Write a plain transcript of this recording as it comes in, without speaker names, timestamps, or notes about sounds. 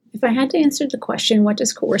If I had to answer the question, what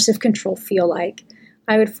does coercive control feel like?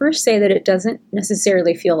 I would first say that it doesn't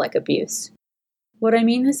necessarily feel like abuse. What I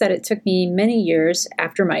mean is that it took me many years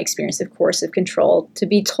after my experience of coercive control to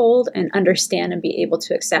be told and understand and be able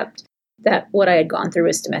to accept that what I had gone through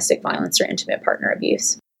was domestic violence or intimate partner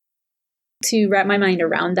abuse. To wrap my mind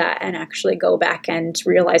around that and actually go back and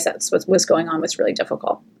realize that's what was going on was really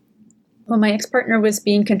difficult. When my ex-partner was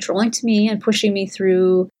being controlling to me and pushing me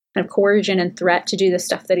through kind of coercion and threat to do the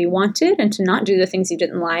stuff that he wanted and to not do the things he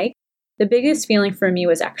didn't like, the biggest feeling for me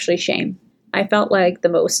was actually shame. I felt like the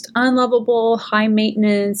most unlovable, high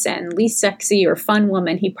maintenance, and least sexy or fun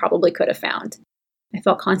woman he probably could have found. I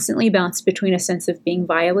felt constantly bounced between a sense of being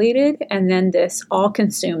violated and then this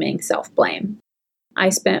all-consuming self-blame. I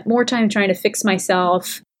spent more time trying to fix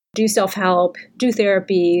myself, do self-help, do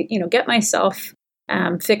therapy, get myself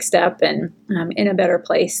fixed up and in a better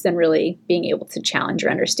place than really being able to challenge or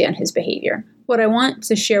understand his behavior. What I want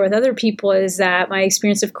to share with other people is that my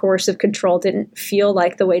experience of coercive control didn't feel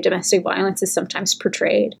like the way domestic violence is sometimes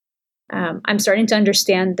portrayed. I'm starting to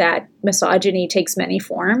understand that misogyny takes many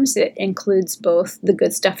forms. It includes both the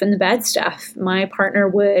good stuff and the bad stuff. My partner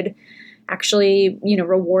would actually,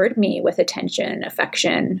 reward me with attention,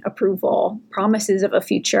 affection, approval, promises of a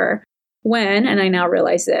future when, and I now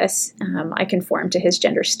realize this, I conform to his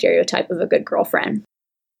gender stereotype of a good girlfriend,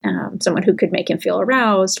 someone who could make him feel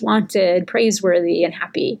aroused, wanted, praiseworthy, and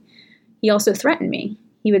happy. He also threatened me.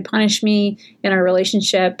 He would punish me in our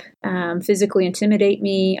relationship, physically intimidate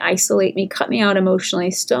me, isolate me, cut me out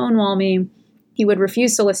emotionally, stonewall me. He would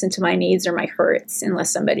refuse to listen to my needs or my hurts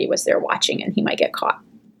unless somebody was there watching and he might get caught.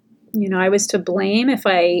 I was to blame if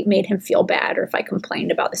I made him feel bad or if I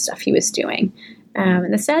complained about the stuff he was doing.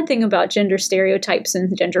 And the sad thing about gender stereotypes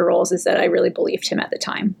and gender roles is that I really believed him at the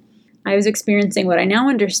time. I was experiencing what I now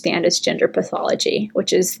understand as gender pathology,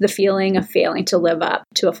 which is the feeling of failing to live up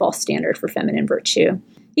to a false standard for feminine virtue.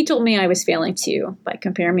 He told me I was failing too by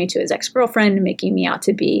comparing me to his ex-girlfriend and making me out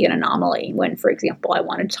to be an anomaly when, for example, I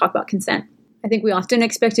wanted to talk about consent. I think we often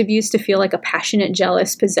expect abuse to feel like a passionate,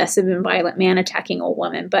 jealous, possessive, and violent man attacking a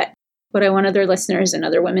woman, but what I want other listeners and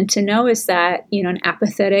other women to know is that, an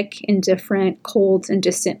apathetic, indifferent, cold, and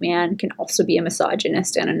distant man can also be a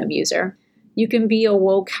misogynist and an abuser. You can be a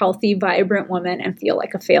woke, healthy, vibrant woman and feel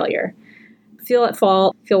like a failure. Feel at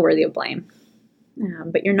fault, feel worthy of blame.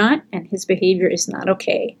 But you're not, and his behavior is not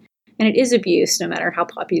okay. And it is abuse, no matter how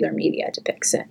popular media depicts it.